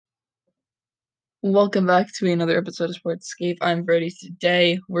Welcome back to another episode of SportScape. I'm Brody.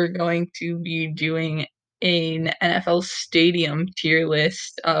 Today we're going to be doing an NFL stadium tier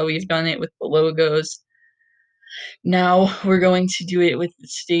list. We've done it with the logos. Now we're going to do it with the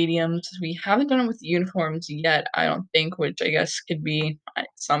stadiums. We haven't done it with the uniforms yet, I don't think, which I guess could be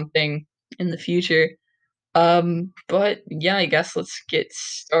something in the future. But yeah, I guess let's get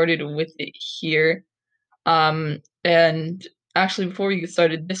started with it here. And actually, before we get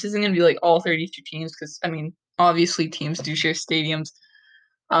started, this isn't going to be like all 32 teams because, I mean, obviously teams do share stadiums.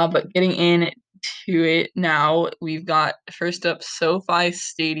 But getting into it now, we've got first up SoFi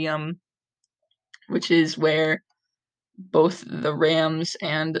Stadium, which is where both the Rams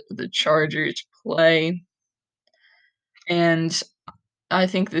and the Chargers play. And I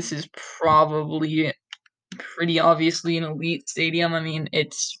think this is probably pretty obviously an elite stadium. I mean,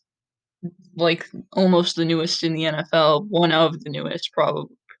 it's like almost the newest in the NFL, one of the newest,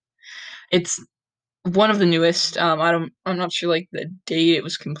 probably. It's one of the newest. I'm not sure like the date it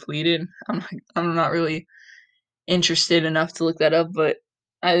was completed. I'm not really interested enough to look that up, but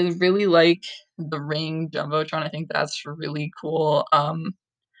I really like the ring jumbotron. I think that's really cool.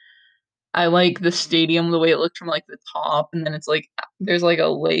 I like the stadium, the way it looked from like the top, and then it's like there's like a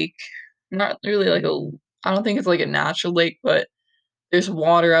lake, not really like a. I don't think it's like a natural lake, but there's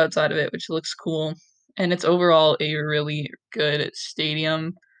water outside of it, which looks cool, and it's overall a really good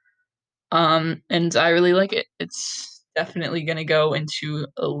stadium. And I really like it. It's definitely gonna go into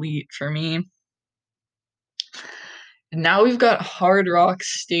elite for me. Now we've got Hard Rock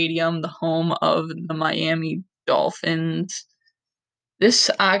Stadium, the home of the Miami Dolphins.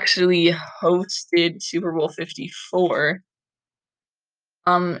 This actually hosted Super Bowl 54.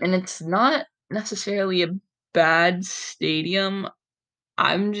 And it's not necessarily a bad stadium.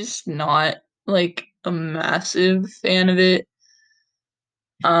 I'm just not like a massive fan of it.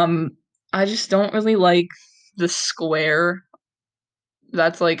 Um, I just don't really like the square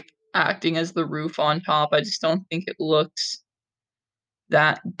that's like acting as the roof on top. I just don't think it looks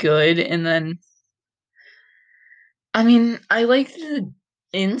that good. And then, I mean, I like the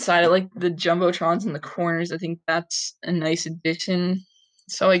inside. I like the jumbotrons in the corners. I think that's a nice addition.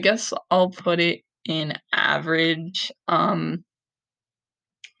 So I guess I'll put it in average.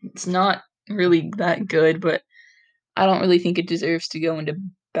 It's not really that good, but I don't really think it deserves to go into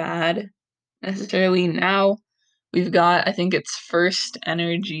bad necessarily. Now we've got, I think it's First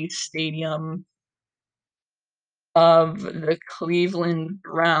Energy Stadium of the Cleveland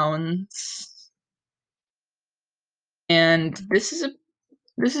Browns. And this is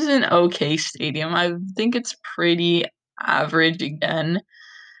an okay stadium. I think it's pretty average again.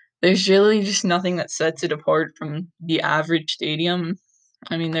 There's really just nothing that sets it apart from the average stadium.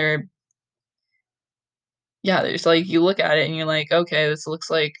 I mean, there's like you look at it and you're like, okay, this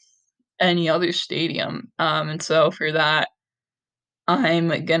looks like any other stadium. And so for that,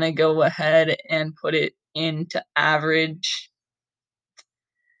 I'm gonna go ahead and put it into average.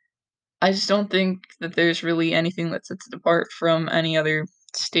 I just don't think that there's really anything that sets it apart from any other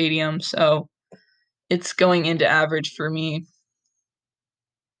stadium, so it's going into average for me.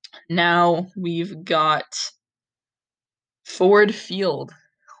 Now we've got Ford Field,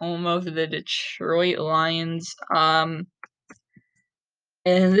 home of the Detroit Lions. And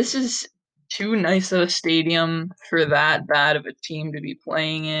this is too nice of a stadium for that bad of a team to be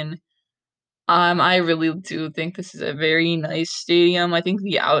playing in. I really do think this is a very nice stadium. I think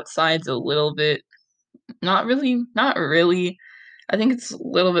the outside's a little bit not really. I think it's a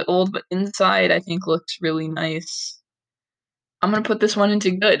little bit old, but inside I think looks really nice. I'm gonna put this one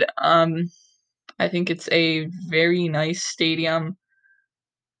into good. I think it's a very nice stadium.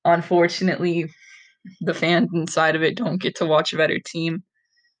 Unfortunately, the fans inside of it don't get to watch a better team.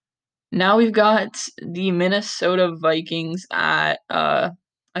 Now we've got the Minnesota Vikings at I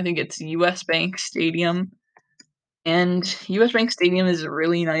think it's US Bank Stadium. And US Bank Stadium is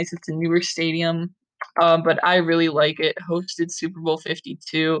really nice. It's a newer stadium. But I really like it. Hosted Super Bowl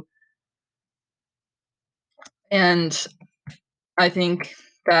 52. And I think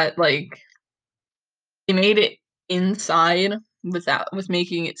that like they made it inside with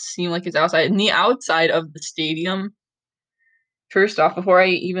making it seem like it's outside. And the outside of the stadium, first off, before I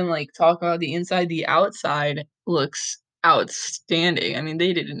even like talk about the inside, the outside looks outstanding. I mean,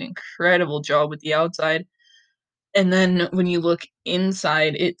 they did an incredible job with the outside. And then when you look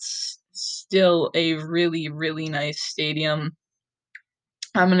inside, it's still a really, really nice stadium.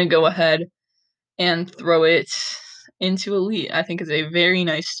 I'm gonna go ahead and throw it into elite. I think it's a very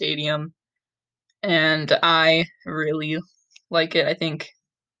nice stadium, and I really like it. I think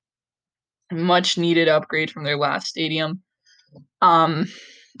much needed upgrade from their last stadium. Um,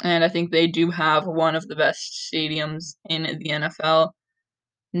 and I think they do have one of the best stadiums in the NFL.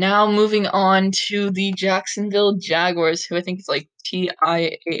 Now moving on to the Jacksonville Jaguars, who I think is like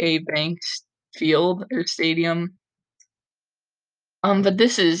TIAA Bank Field or Stadium. But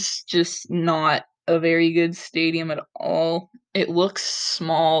this is just not a very good stadium at all. It looks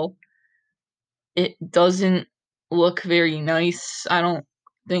small. It doesn't look very nice. I don't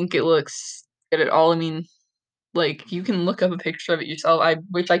think it looks good at all. I mean, like, you can look up a picture of it yourself. I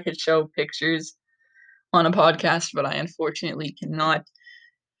wish I could show pictures on a podcast, but I unfortunately cannot.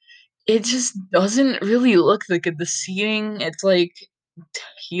 It just doesn't really look that good. The seating, it's like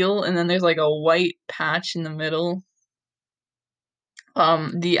teal, and then there's like a white patch in the middle.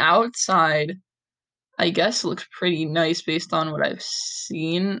 The outside, I guess, looks pretty nice based on what I've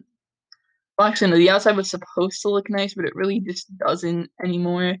seen. Well, actually, no, the outside was supposed to look nice, but it really just doesn't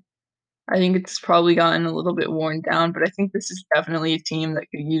anymore. I think it's probably gotten a little bit worn down, but I think this is definitely a team that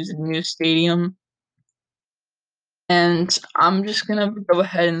could use a new stadium. And I'm just gonna go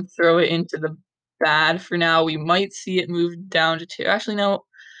ahead and throw it into the bad for now. We might see it move down to tier. Actually, no,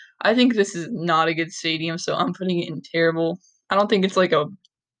 I think this is not a good stadium, so I'm putting it in terrible. I don't think it's like a.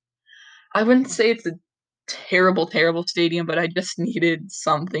 I wouldn't say it's a terrible, terrible stadium, but I just needed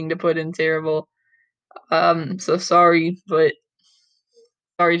something to put in terrible. So sorry,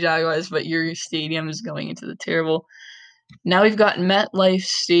 Jaguars, but your stadium is going into the terrible. Now we've got MetLife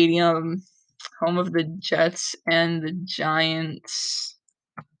Stadium, home of the Jets and the Giants.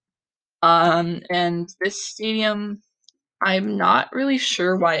 And this stadium, I'm not really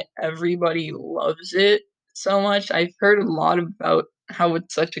sure why everybody loves it so much. I've heard a lot about how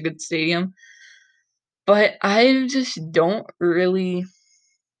it's such a good stadium, but I just don't really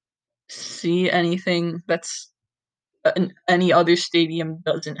see anything that's any other stadium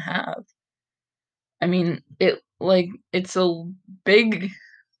doesn't have. I mean, big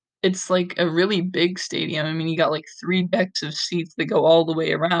it's like a really big stadium. I mean, you got like 3 decks of seats that go all the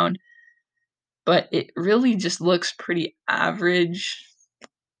way around, but it really just looks pretty average.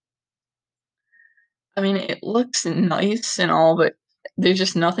 I mean, it looks nice and all, but there's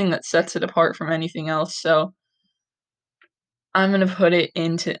just nothing that sets it apart from anything else, so I'm gonna put it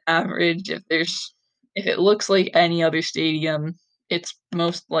into average. If it looks like any other stadium, it's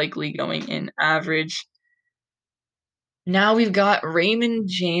most likely going in average. Now we've got Raymond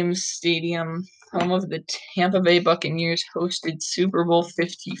James Stadium, home of the Tampa Bay Buccaneers, hosted Super Bowl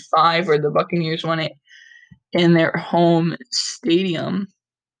 55, where the Buccaneers won it in their home stadium.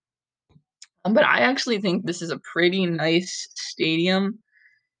 But I actually think this is a pretty nice stadium.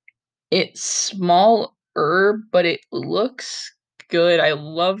 It's smaller, but it looks good. I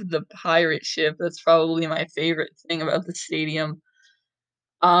love the pirate ship. That's probably my favorite thing about the stadium.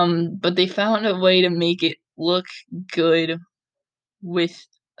 But they found a way to make it look good with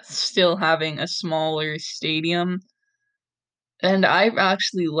still having a smaller stadium. And I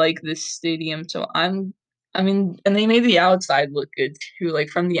actually like this stadium, so I mean, and they made the outside look good too. Like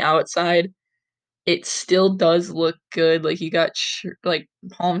from the outside, it still does look good. Like you got like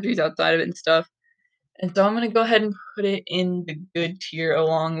palm trees outside of it and stuff. And so I'm gonna go ahead and put it in the good tier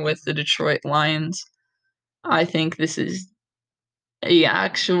along with the Detroit Lions. I think this is a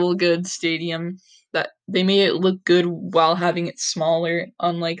actual good stadium that they made it look good while having it smaller,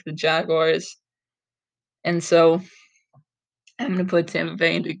 unlike the Jaguars. And so I'm gonna put Tampa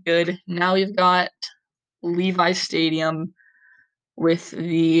Bay into good. Now we've got Levi Stadium with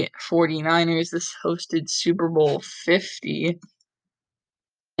the 49ers. This hosted Super Bowl 50.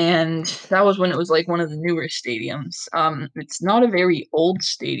 And that was when it was like one of the newer stadiums. It's not a very old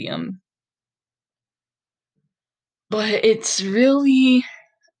stadium, but it's really,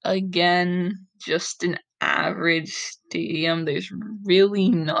 again, just an average stadium. There's really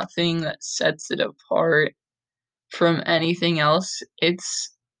nothing that sets it apart from anything else. It's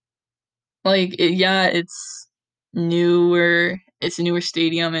like, yeah, it's newer. It's a newer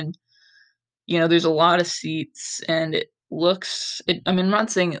stadium, and there's a lot of seats, and it looks. I mean, I'm not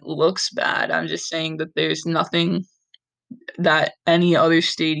saying it looks bad. I'm just saying that there's nothing that any other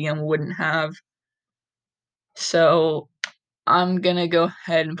stadium wouldn't have. So I'm gonna go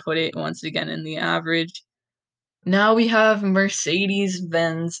ahead and put it once again in the average. Now we have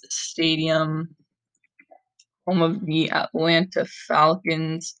Mercedes-Benz Stadium, home of the Atlanta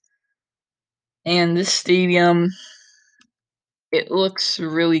Falcons. And this stadium, it looks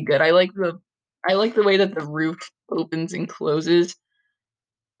really good. I like the way that the roof opens and closes.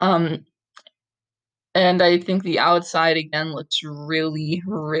 Um, and I think the outside again looks really,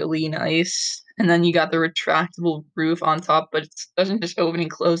 really nice. And then you got the retractable roof on top, but it doesn't just open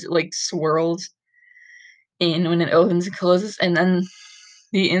and close, it like swirls in when it opens and closes. And then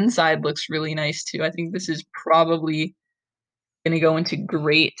The inside looks really nice too. I think this is probably gonna go into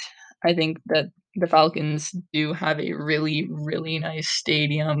great. I think that the Falcons do have a really, really nice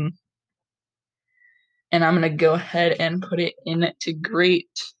stadium, and I'm gonna go ahead and put it into great.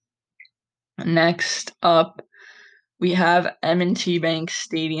 Next up, we have M&T Bank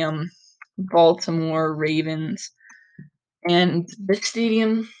Stadium, Baltimore Ravens. And this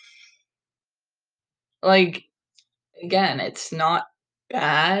stadium, like, again, it's not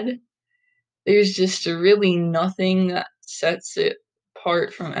bad. There's just really nothing that sets it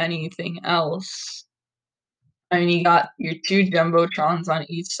apart from anything else. I mean, you got your two jumbotrons on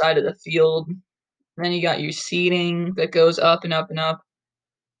each side of the field, and then you got your seating that goes up and up and up,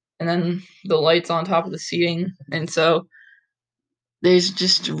 and then the lights on top of the seating. And so there's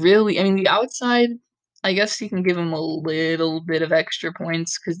just really, I mean, the outside, I guess you can give them a little bit of extra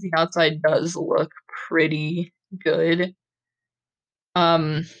points because the outside does look pretty good.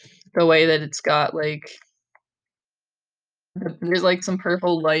 Um, the way that it's got, like, there's, like, some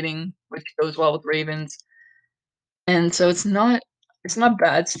purple lighting, which goes well with Ravens, and so it's not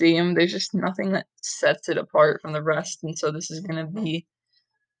bad stadium, there's just nothing that sets it apart from the rest, and so this is gonna be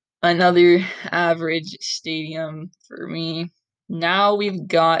another average stadium for me. Now we've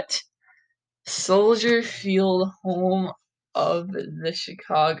got Soldier Field, home of the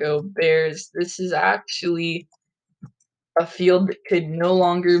Chicago Bears. This is actually a field that could no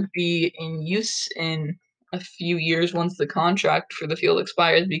longer be in use in a few years once the contract for the field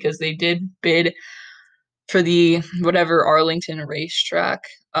expires because they did bid for the whatever Arlington racetrack,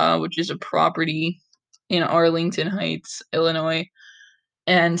 which is a property in Arlington Heights, Illinois.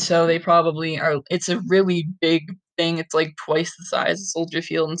 And so they probably are, it's a really big thing. It's like twice the size of Soldier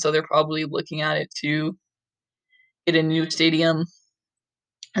Field, and so they're probably looking at it to get a new stadium.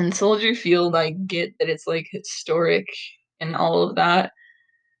 And Soldier Field, I get that it's like historic and all of that,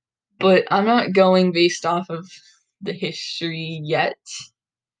 but I'm not going based off of the history yet.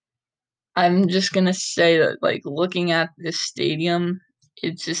 I'm just gonna say that, like, looking at this stadium,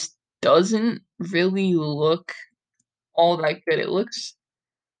 it just doesn't really look all that good. It looks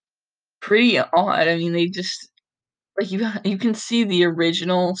pretty odd. I mean, they just, like, you can see the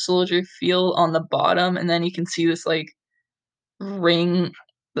original Soldier Field on the bottom, and then you can see this, like, ring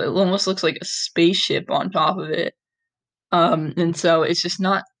that almost looks like a spaceship on top of it. And so it's just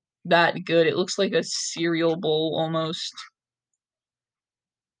not that good. It looks like a cereal bowl almost.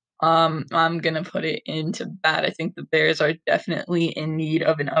 I'm gonna put it into bad. I think the Bears are definitely in need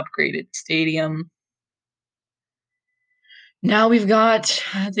of an upgraded stadium. Now we've got,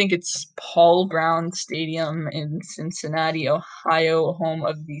 I think it's Paul Brown Stadium in Cincinnati, Ohio, home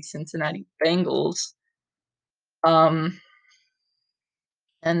of the Cincinnati Bengals. Um,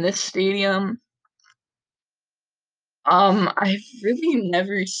 and this stadium, I've really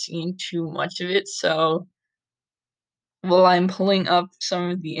never seen too much of it, so while I'm pulling up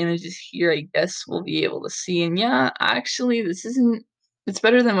some of the images here, I guess we'll be able to see. And yeah, actually, this isn't, it's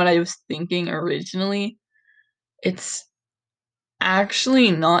better than what I was thinking originally. It's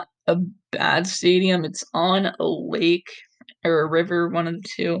actually not a bad stadium. It's on a lake or a river, one of the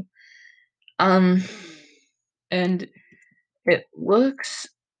two. Um, and it looks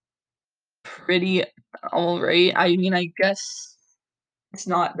pretty all right. I mean, I guess it's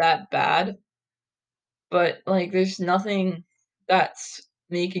not that bad, but like, there's nothing that's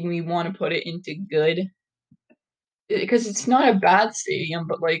making me want to put it into good because it's not a bad stadium,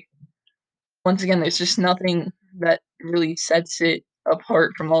 but like, once again, there's just nothing that really sets it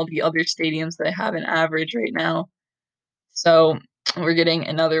apart from all the other stadiums that have an average right now. So we're getting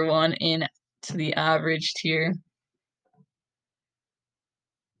another one in to the average tier.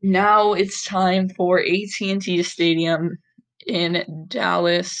 Now it's time for AT&T Stadium in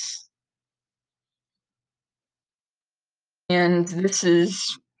Dallas. And this is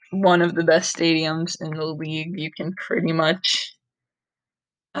one of the best stadiums in the league. You can pretty much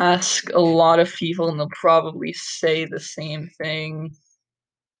ask a lot of people, and they'll probably say the same thing.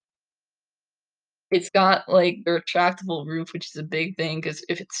 It's got, like, the retractable roof, which is a big thing because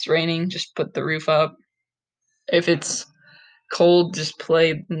if it's raining, just put the roof up. If it's cold, just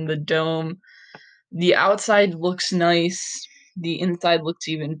play in the dome. The outside looks nice. The inside looks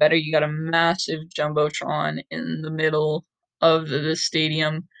even better. You got a massive jumbotron in the middle of the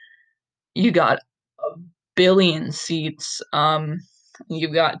stadium. You got a billion seats.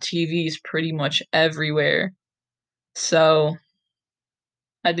 You've got TVs pretty much everywhere. So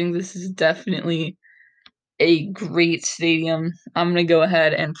I think this is definitely a great stadium. I'm gonna go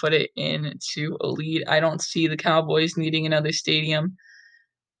ahead and put it into elite. I don't see the Cowboys needing another stadium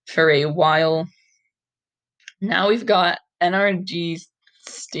for a while. Now we've got NRG's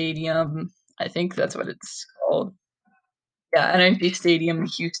Stadium. I think that's what it's called. Yeah, Energy Stadium,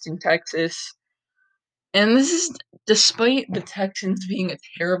 Houston, Texas. And this is despite the Texans being a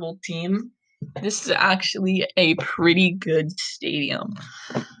terrible team, this is actually a pretty good stadium.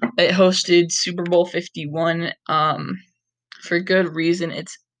 It hosted Super Bowl 51 for good reason.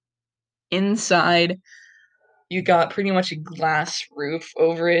 It's inside. You got pretty much a glass roof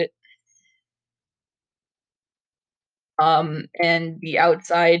over it. And the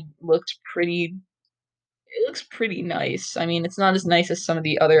outside looks pretty nice. I mean, it's not as nice as some of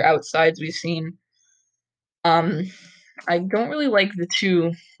the other outsides we've seen. Um, I don't really like the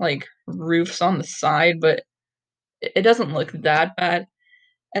two, like, roofs on the side, but it doesn't look that bad.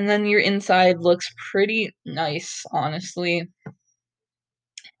 And then your inside looks pretty nice, honestly,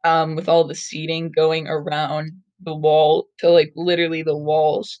 with all the seating going around the wall to, like, literally the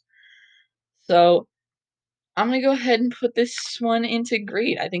walls. So, I'm gonna go ahead and put this one into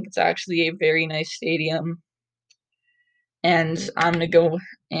great. I think it's actually a very nice stadium. And I'm gonna go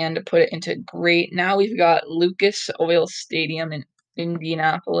and put it into great. Now we've got Lucas Oil Stadium in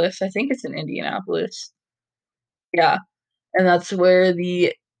Indianapolis. I think it's in Indianapolis. Yeah, and that's where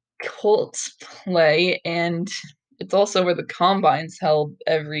the Colts play, and it's also where the combine's held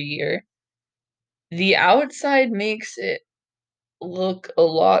every year. The outside makes it look a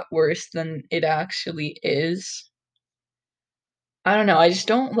lot worse than it actually is. I don't know, I just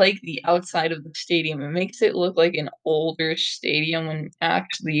don't like the outside of the stadium. It makes it look like an older stadium when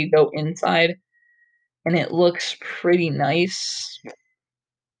actually you go inside and it looks pretty nice. I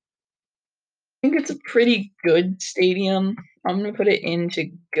think it's a pretty good stadium. I'm gonna put it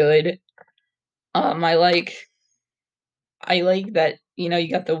into good. Um, I like I like that, you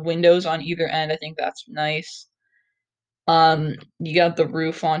got the windows on either end. I think that's nice. You got the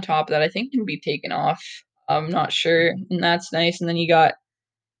roof on top that I think can be taken off. I'm not sure, and that's nice. And then you got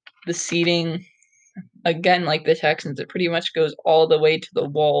the seating again, like the Texans. It pretty much goes all the way to the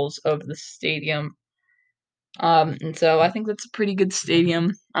walls of the stadium. And so I think that's a pretty good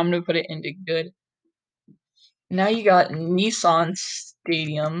stadium. I'm gonna put it into good. Now you got Nissan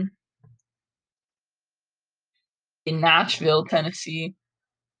Stadium in Nashville, Tennessee,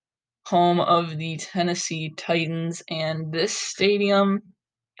 home of the Tennessee Titans, and this stadium,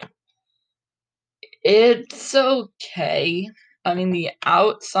 it's okay. I mean, the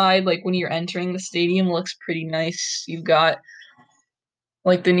outside, like, when you're entering the stadium, looks pretty nice. You've got,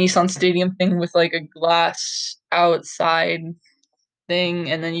 like, the Nissan Stadium thing with, like, a glass outside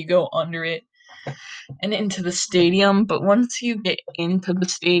thing, and then you go under it and into the stadium, but once you get into the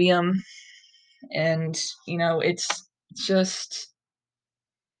stadium and, it's just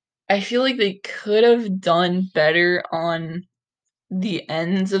I feel like they could have done better on the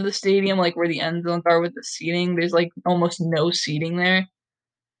ends of the stadium, like, where the end zones are with the seating. There's, like, almost no seating there.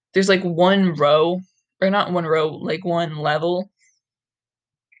 There's, like, 1 row or not 1 row, like, 1 level,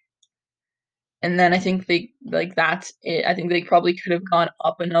 and then I think that's it. I think they probably could have gone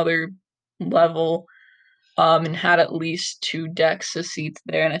up another level, and had at least 2 decks of seats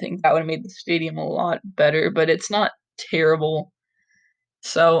there, and I think that would've made the stadium a lot better, but it's not terrible.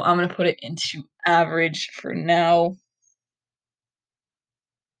 So I'm gonna put it into average for now.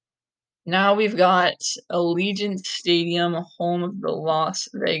 Now we've got Allegiant Stadium, home of the Las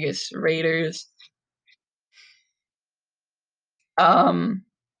Vegas Raiders. Um,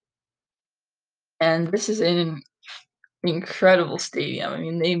 and this is an incredible stadium. I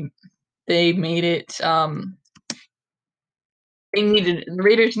mean, they made it. The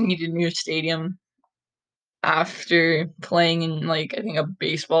Raiders needed a new stadium after playing in, like, I think a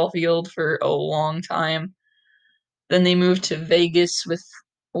baseball field for a long time. Then they moved to Vegas with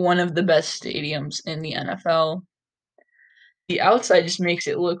one of the best stadiums in the NFL. The outside just makes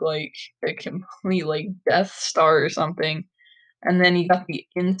it look like a complete, like, Death Star or something. And then you got the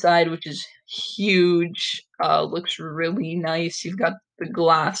inside, which is huge, looks really nice. You've got the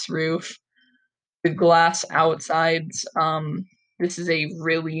glass roof, the glass outsides. This is a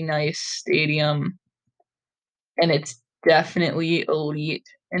really nice stadium, and it's definitely elite,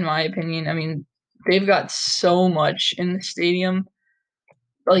 in my opinion. I mean, they've got so much in the stadium.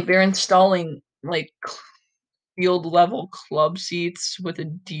 Like, they're installing, like, field level club seats with a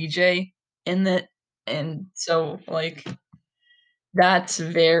DJ in it, and so, like, that's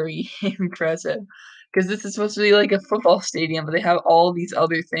very impressive because this is supposed to be like a football stadium, but they have all these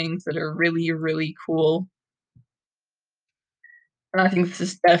other things that are really, really cool, and I think this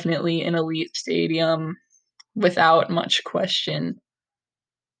is definitely an elite stadium without much question.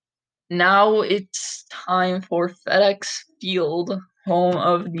 Now it's time for FedEx Field, home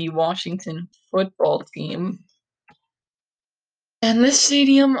of the Washington football team. And this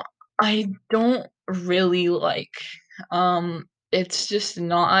stadium, I don't really like. It's just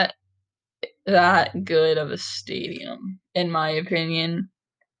not that good of a stadium, in my opinion.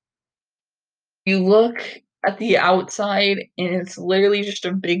 You look at the outside, and it's literally just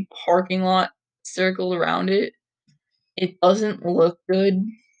a big parking lot circled around it. It doesn't look good,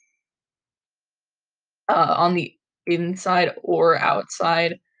 on the inside or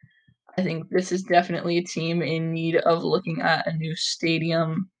outside. I think this is definitely a team in need of looking at a new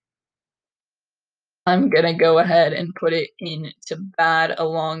stadium. I'm gonna go ahead and put it into bad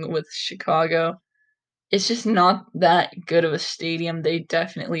along with Chicago. It's just not that good of a stadium. They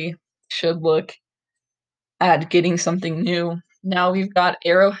definitely should look at getting something new. Now we've got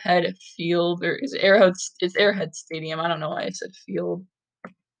Arrowhead Field, or is it Arrowhead? It's Arrowhead Stadium. I don't know why I said field.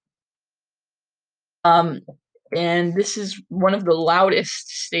 Um, and this is one of the loudest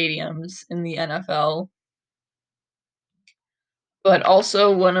stadiums in the NFL, but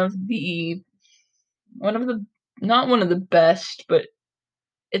also one of the not one of the best, but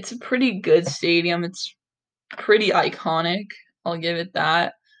it's a pretty good stadium. It's pretty iconic. I'll give it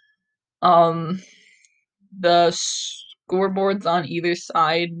that. Um, the scoreboards on either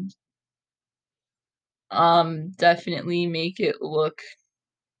side definitely make it look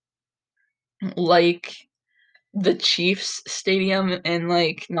like the Chiefs stadium and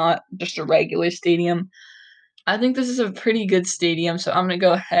like not just a regular stadium. I think this is a pretty good stadium, so I'm gonna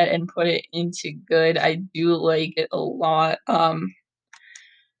go ahead and put it into good. I do like it a lot.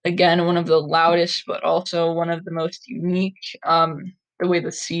 Again, one of the loudest, but also one of the most unique. The way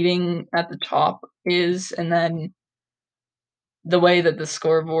the seating at the top is, and then the way that the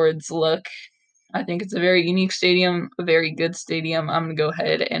scoreboards look. I think it's a very unique stadium, a very good stadium. I'm gonna go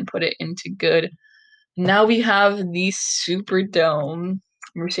ahead and put it into good. Now we have the Superdome,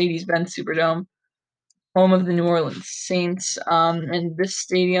 Mercedes-Benz Superdome, home of the New Orleans Saints. And this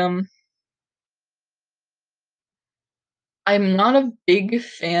stadium, I'm not a big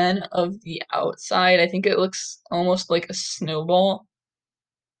fan of the outside. I think it looks almost like a snowball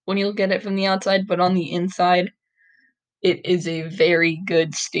when you look at it from the outside, but on the inside, it is a very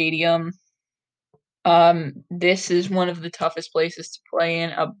good stadium. This is one of the toughest places to play in.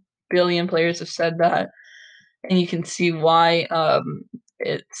 A billion players have said that, and you can see why.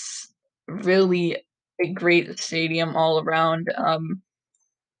 It's really a great stadium all around.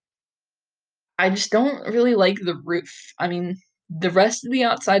 I just don't really like the roof. I mean, the rest of the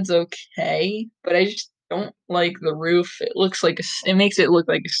outside's okay, but I just don't like the roof. It looks like it makes it look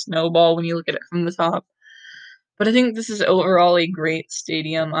like a snowball when you look at it from the top. But I think this is overall a great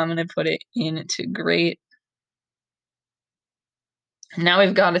stadium. I'm gonna put it into great. Now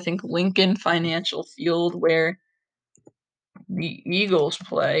we've got, I think, Lincoln Financial Field where the Eagles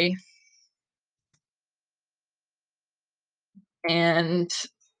play, and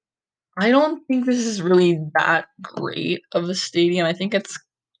I don't think this is really that great of a stadium. I think it's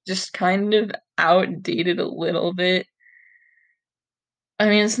just kind of outdated a little bit. I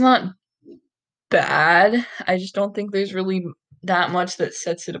mean, it's not bad. I just don't think there's really that much that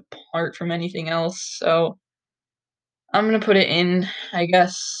sets it apart from anything else. So I'm gonna put it in, I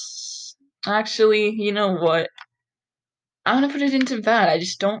guess. Actually, you know what? I'm gonna put it into bad. I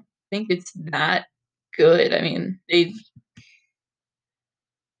just don't think it's that good. I mean, they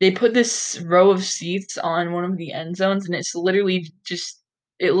put this row of seats on one of the end zones, and it's literally just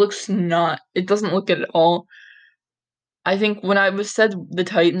it doesn't look good at all. I think when I was said the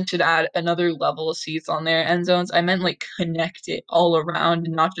Titans should add another level of seats on their end zones, I meant like connect it all around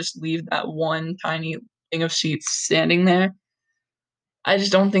and not just leave that one tiny thing of seats standing there. I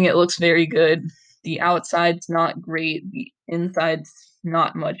just don't think it looks very good. The outside's not great, the inside's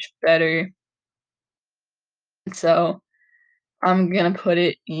not much better. So I'm gonna put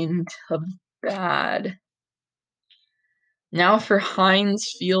it into bad. Now for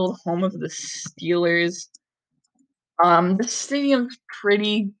Heinz Field, home of the Steelers. This stadium's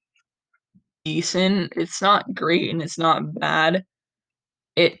pretty decent. It's not great and it's not bad.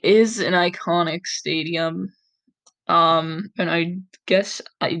 It is an iconic stadium. And I guess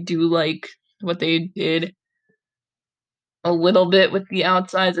I do like what they did a little bit with the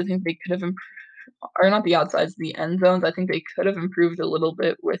outsides. I think they could have improved, or not the outsides, the end zones. I think they could have improved a little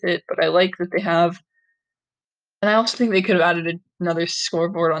bit with it, but I like that they have. And I also think they could have added another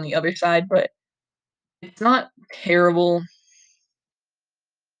scoreboard on the other side, but it's not terrible.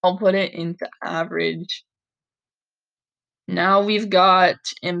 I'll put it into average. Now we've got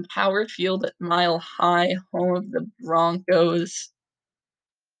Empower Field at Mile High, home of the Broncos.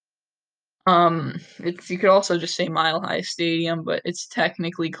 It's you could also just say Mile High Stadium, but it's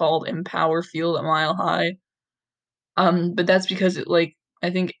technically called Empower Field at Mile High. But that's because it, like, I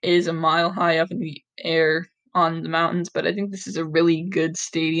think is a mile high up in the air on the mountains, but I think this is a really good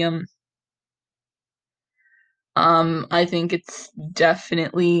stadium. I think it's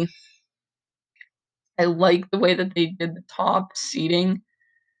definitely I like the way that they did the top seating,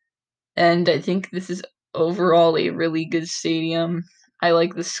 and I think this is overall a really good stadium. I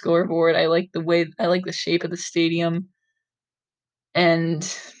like the scoreboard, I like the shape of the stadium,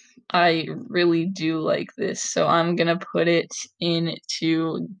 and I really do like this, so I'm gonna put it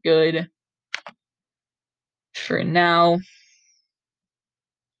into good for now.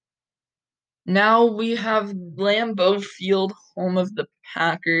 Now we have Lambeau Field, home of the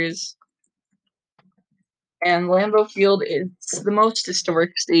Packers. And Lambeau Field is the most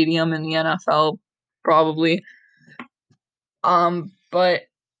historic stadium in the NFL, probably. But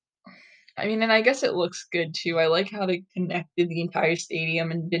I mean, and I guess it looks good too. I like how they connected the entire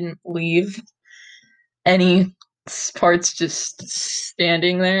stadium and didn't leave any parts just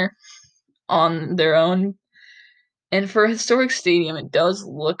standing there on their own. And for a historic stadium, it does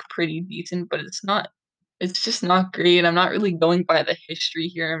look pretty decent, but it's just not great. I'm not really going by the history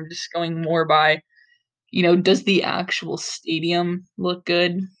here. I'm just going more by, does the actual stadium look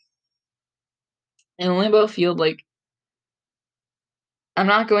good? And Lambeau Field, like, I'm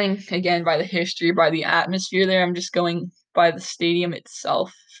not going again by the history, by the atmosphere there. I'm just going by the stadium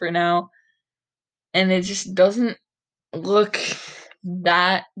itself for now. And it just doesn't look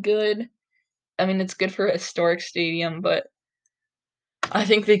that good. I mean, it's good for a historic stadium, but I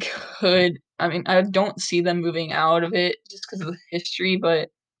think they could. I mean, I don't see them moving out of it just because of the history, but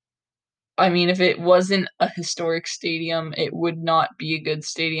I mean, if it wasn't a historic stadium, it would not be a good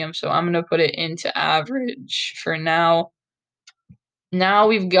stadium. So I'm going to put it into average for now. Now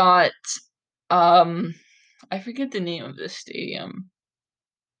we've got, um, I forget the name of this stadium.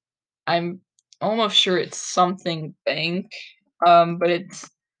 I'm almost sure it's something Bank, but it's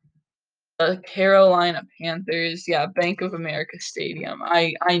the Carolina Panthers. Yeah, Bank of America Stadium.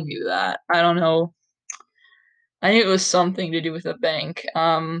 I knew that. I don't know. I knew it was something to do with a bank.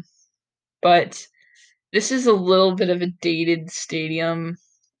 But this is a little bit of a dated stadium.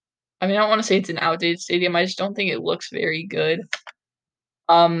 I mean, I don't want to say it's an outdated stadium. I just don't think it looks very good.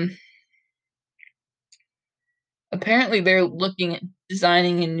 Um, Apparently they're looking at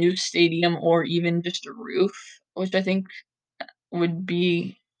designing a new stadium or even just a roof, which I think would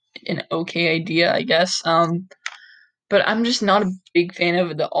be an okay idea, I guess. But I'm just not a big fan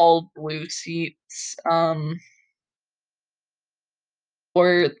of the all blue seats,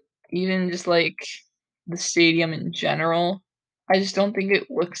 or even just like the stadium in general. I just don't think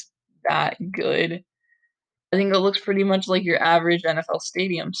it looks that good. I think it looks pretty much like your average NFL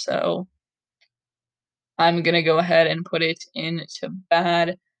stadium, so I'm gonna go ahead and put it into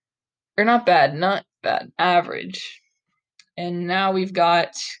bad, or not bad, average. And now we've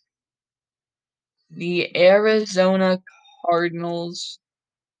got the Arizona Cardinals,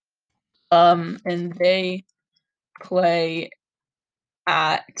 and they play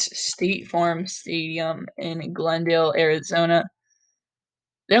at State Farm Stadium in Glendale, Arizona.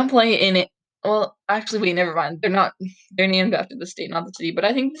 They don't play in it. Well, actually, wait, never mind. They're named after the state, not the city. But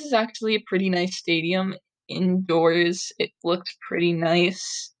I think this is actually a pretty nice stadium indoors. It looks pretty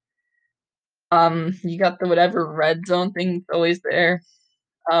nice. You got the whatever red zone thing always there.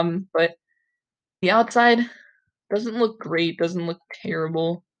 But the outside doesn't look great, doesn't look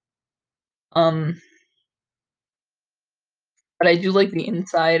terrible. Um, but I do like the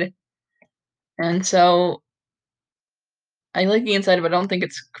inside. And so I like the inside, but I don't think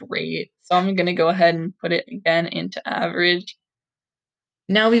it's great. So I'm gonna go ahead and put it again into average.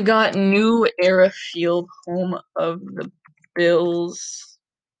 Now we've got New Era Field, home of the Bills.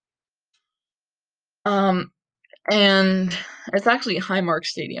 Um, and it's actually Highmark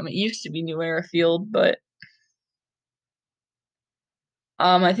Stadium. It used to be New Era Field, but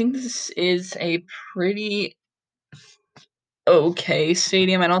I think this is a pretty okay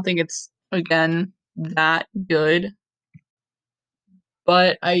stadium. I don't think it's again that good,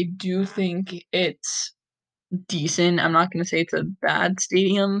 but I do think it's decent. I'm not gonna say it's a bad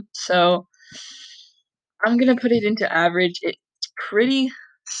stadium, so I'm gonna put it into average. It's pretty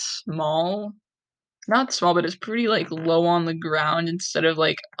small. Not small, but it's pretty, like, low on the ground instead of,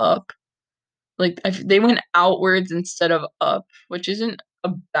 like, up. Like, they went outwards instead of up, which isn't a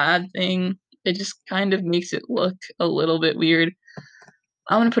bad thing. It just kind of makes it look a little bit weird.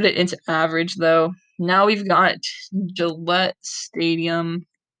 I'm gonna put it into average, though. Now we've got Gillette Stadium,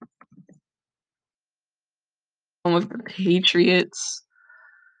 home of the Patriots,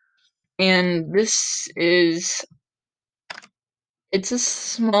 and this is It's a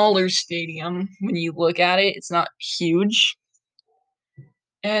smaller stadium when you look at it, it's not huge,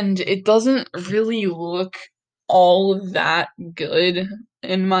 and it doesn't really look all that good,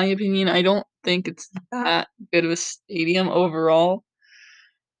 in my opinion. I don't think it's that good of a stadium overall.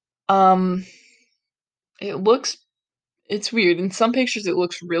 Um, it looks it's weird. In some pictures, it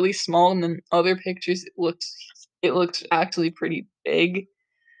looks really small, and then other pictures, it looks actually pretty big.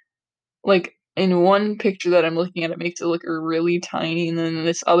 Like, in one picture that I'm looking at, it makes it look really tiny, and then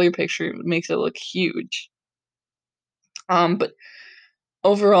this other picture makes it look huge. But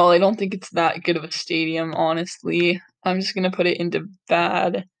overall, I don't think it's that good of a stadium, honestly. I'm just gonna put it into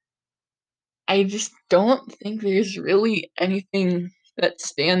bad. I just don't think there's really anything that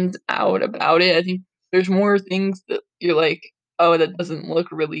stands out about it. I think there's more things that you're like, "Oh, that doesn't look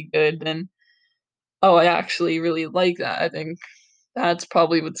really good," than, "Oh, I actually really like that." I think that's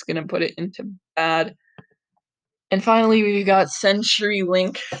probably what's gonna put it into bad. And finally, we've got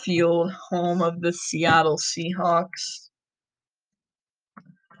CenturyLink Field, home of the Seattle Seahawks.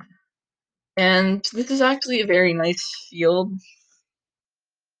 And this is actually a very nice field.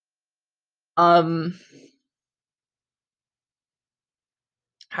 Um,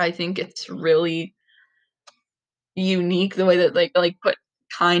 I think it's really unique the way that, like, put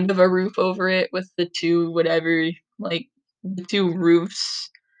kind of a roof over it with the 2 whatever, like, the 2 roofs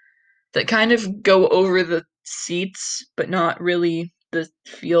that kind of go over the seats, but not really the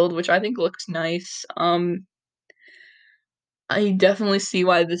field, which I think looks nice. I definitely see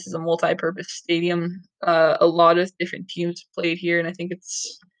why this is a multi-purpose stadium. A lot of different teams played here, and I think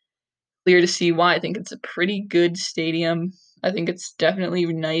it's clear to see why. I think it's a pretty good stadium. I think it's definitely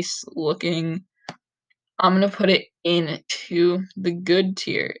nice looking. I'm gonna put it into the good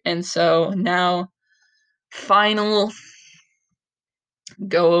tier. And so now, final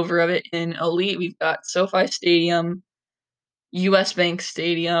go over of it in elite, we've got SoFi Stadium, US Bank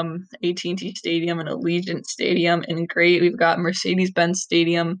Stadium, AT&T Stadium, and Allegiant Stadium. In great, we've got Mercedes-Benz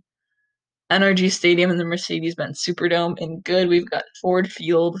Stadium, NRG Stadium, and the Mercedes-Benz Superdome. In good, we've got Ford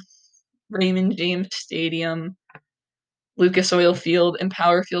Field, Raymond James Stadium, Lucas Oil Field,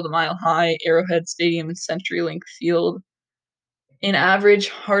 Empower Field a Mile High, Arrowhead Stadium, and CenturyLink Field. In average,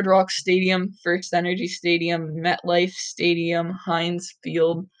 Hard Rock Stadium, First Energy Stadium, MetLife Stadium, Heinz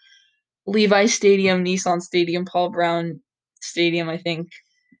Field, Levi Stadium, Nissan Stadium, Paul Brown Stadium, I think,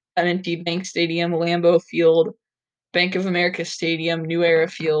 M&T Bank Stadium, Lambeau Field, Bank of America Stadium, New Era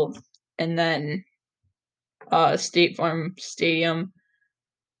Field, and then State Farm Stadium.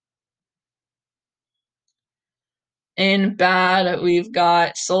 In bad, we've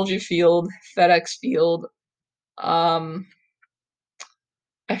got Soldier Field, FedEx Field. Um,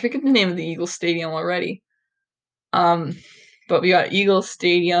 I forget the name of the Eagles Stadium already. Um, but we got Eagles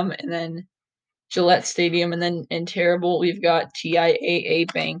Stadium, and then Gillette Stadium, and then in terrible, we've got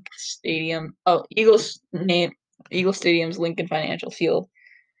TIAA Bank Stadium. Oh, Eagle Stadium's Lincoln Financial Field.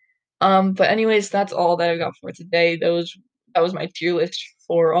 But anyways, that's all that I got for today. That was my tier list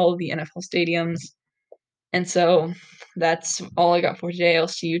for all of the NFL stadiums. And so that's all I got for today. I'll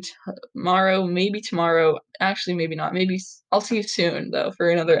see you tomorrow, maybe tomorrow. Actually, maybe not. Maybe I'll see you soon though for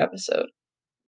another episode.